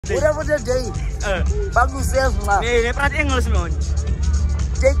day. Whatever the day. Bagus self lah. Nee, praat Engels man.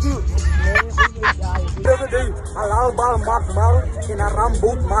 Take you. Whatever day. Halal bal maak mal. In a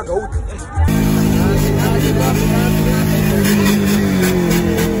rambut maak out.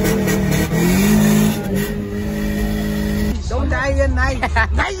 Don't die in night.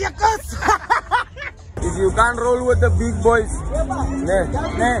 Night you cuss. If you can't roll with the big boys,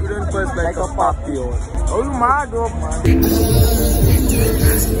 don't first like a puppy. Oh my God, man.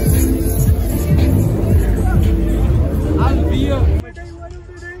 I'll be here.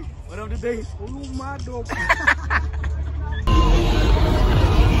 What of the day? Oh my God.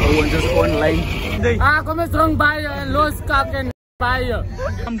 Oh, just online. Come strong buyer and low cock and buyer.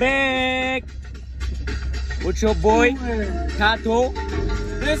 I'm back. What's your boy? Tato.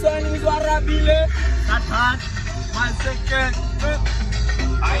 This one is Warabile. Cut. 1 second.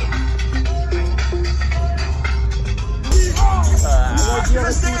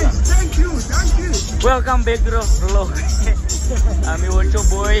 Thank you. Welcome back to the vlog. I'm your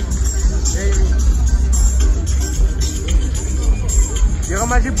boy. You're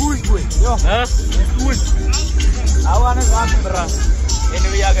my bush boy. Huh? Bush. I wanna go bro.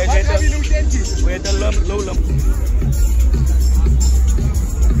 Anyway, guys, wait a low.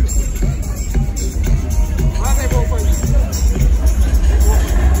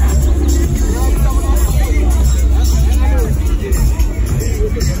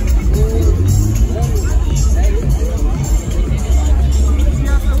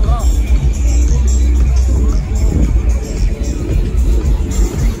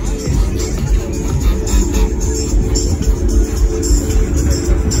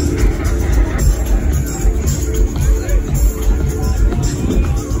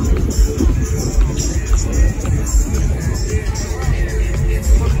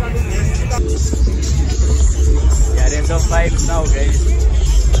 Vibes now, guys.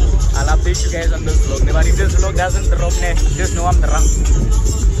 I'll update you guys on this vlog. But if this vlog doesn't drop, just know I'm drunk.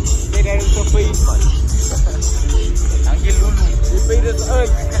 Hey guys, so please, man. Uncle Lulu, you paid us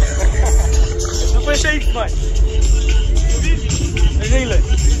early. Super shakes, man.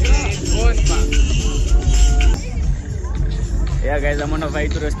 Yeah, guys, I'm on a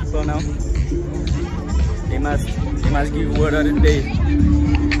fight to rescue people now. They must give word of the day.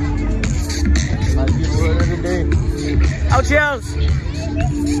 Out shells!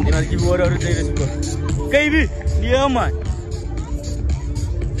 They must give word of the day to people. Baby, yeah man.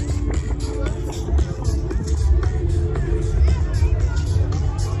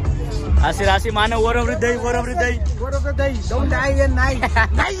 Asir mana word of the day, word of the day. Word of the day, don't die in night.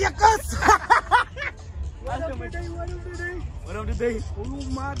 Night you cuss! Word of the day, word of the day. Oh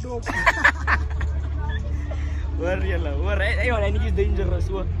my dog. Word yalla, word. Ayo, ini is dangerous.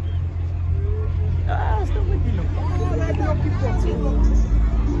 Stop it,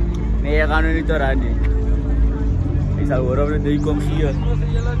 nee, je gaat nu niet doorheen. Ik zal horen of de day komt hier.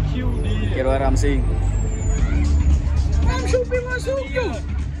 Kijk waar I'm saying. I'm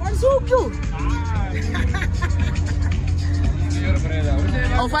zoek je.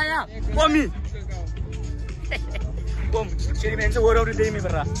 Oh, fire. Kom hier. Kom, jullie mensen horen of de day mee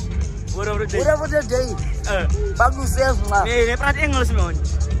verra. Word of the day. Word of the day. Bagus zelf man. Nee, praat Engels man.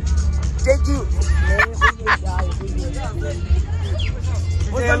 Take you.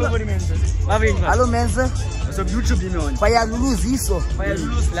 Hallo mensen. Dat is op YouTube die man. Vaya Lulu Ziso. Vaya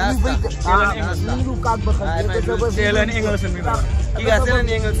Lulu's laatste. Lulu kan begrijpen. Stel in Engels en meer. Ik ga stel in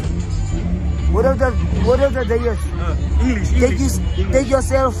Engels. What of the day is? English. Take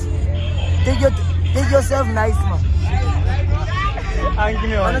yourself nice man. Thank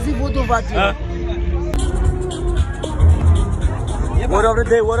you. Ana si foto vati. Word of the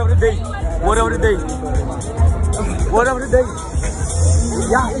day. Word of the day. Word of the day. Word of the day.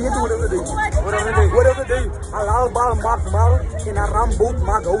 Ja, je hebt word of the day. Word of the day. Word of the day. Halal bal maak mal. In a rambut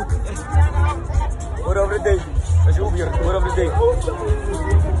maak out. Word of the day. Dat is ook weer. Word of the day.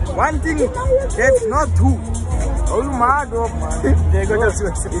 One thing that's not true. Oh my God, man. If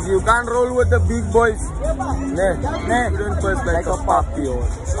you can't roll with the big boys, don't first like a puppy.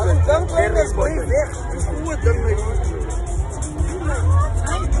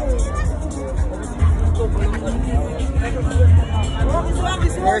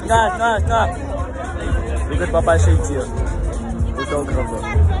 Nah. Look at Papa shakes here. Photographer.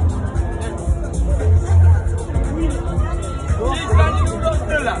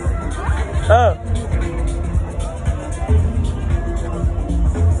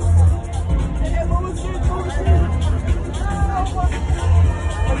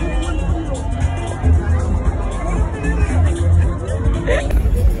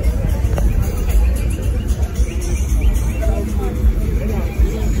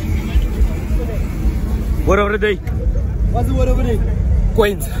 Word of the day. What's the word of the day?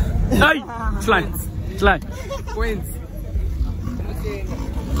 Queens. Hey! Slide. Slide. Queens.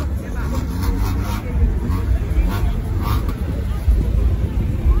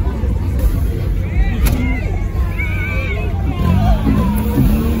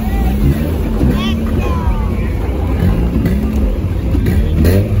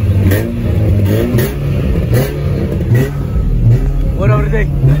 Word of the day.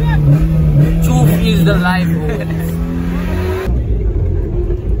 Truth is the life.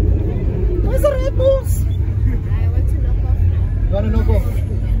 Where's the Red Bulls? I want to knock off. You want to knock off?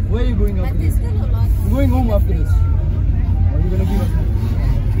 Where are you going after But this? there's still a lot. I'm going home after this. What are you going to give us?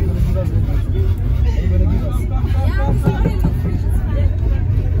 What are you going to give us? What are you going to give us? Yeah, I'm sorry, the fridge is full.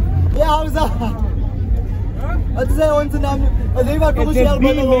 Yeah, how's that? Wat is hy ons naam? As jy maar kommersieel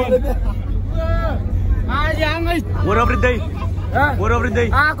binne word. Word of the day. Word of the day.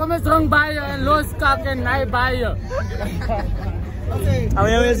 Kom eens drunk bij je en loskak en hij bij je. How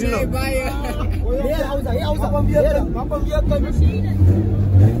are you silo? Ja, how's that? Ja, how's that? Van Vietnam.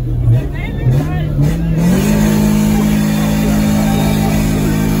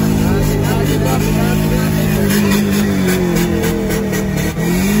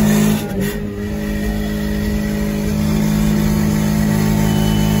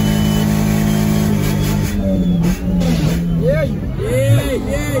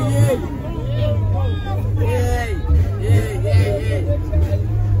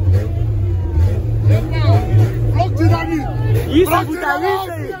 Isa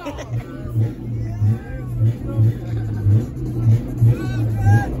Butawite.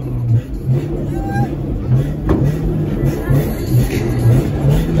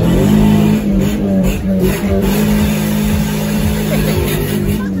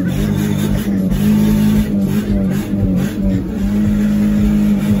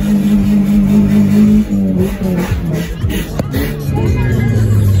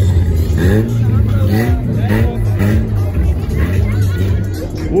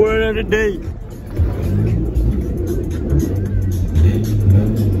 Word of the day.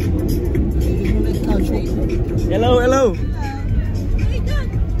 Hello, hello.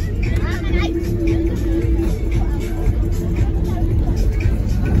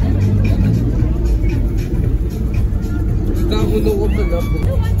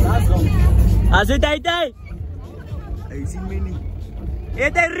 Aso tay tay. Ay si Mini.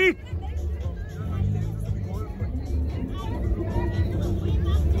 Tay Rick.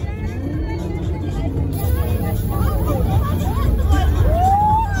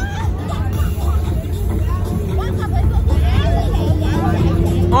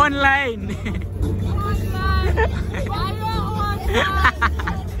 Online.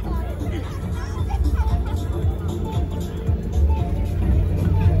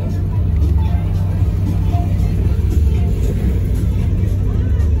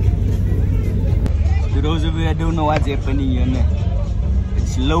 To those of you that don't know what's happening here,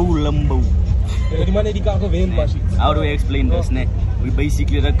 it's low limbo. How do we explain this? We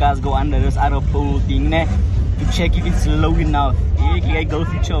basically the cars go under this other pole thing to check if it's low enough. I go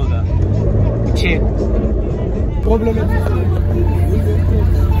for choga. Check. Problem.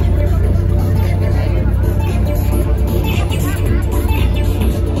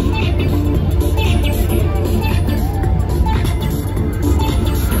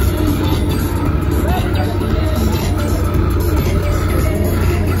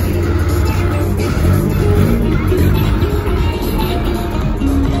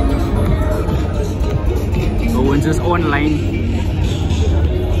 Owen's just online.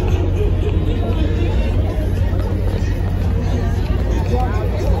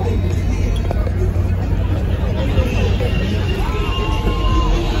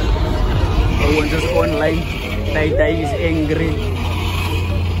 Just online. Tai is angry.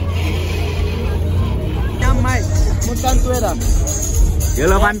 Ja, mate. Moet dan tweede.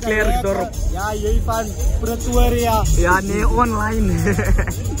 Julle van Klerksdorp. Ja, jy van Pretoria. Ja, nee, online.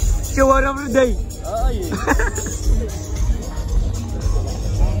 So what of the day?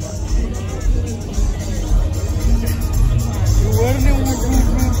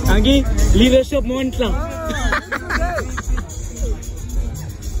 Angie, leave us up Montla.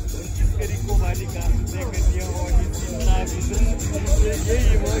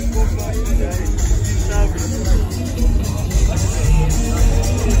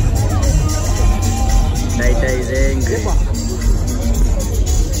 Daita is angry.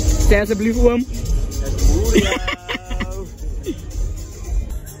 Sê asseblief oom.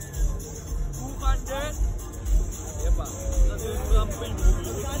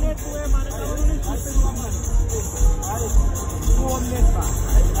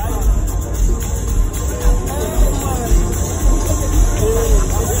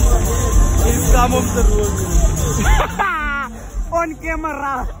 Kamu terus. On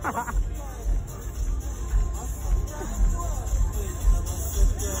camera.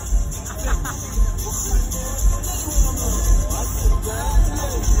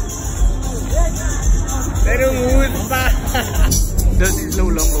 This is no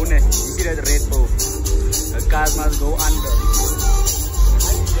longer you see that red bow. The cars must go under.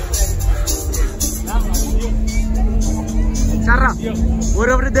 Sarah, word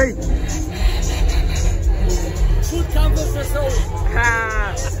of the day. Food comforts the soul.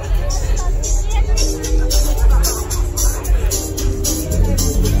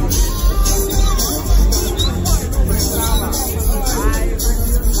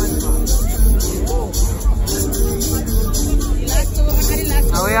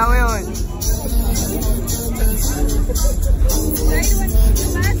 Away.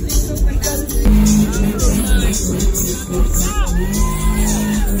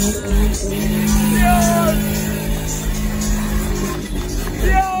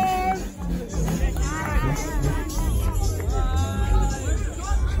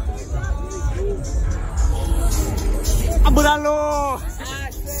 Ambralo.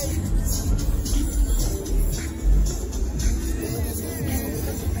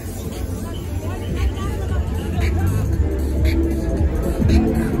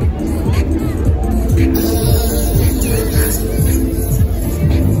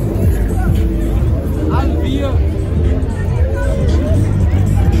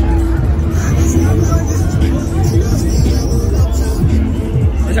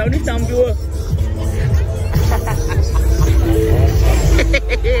 Sao nước xong chưa?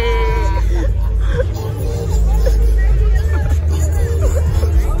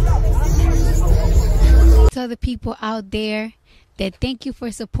 Tell the people out there that thank you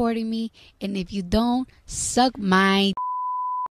for supporting me, and if you don't, suck my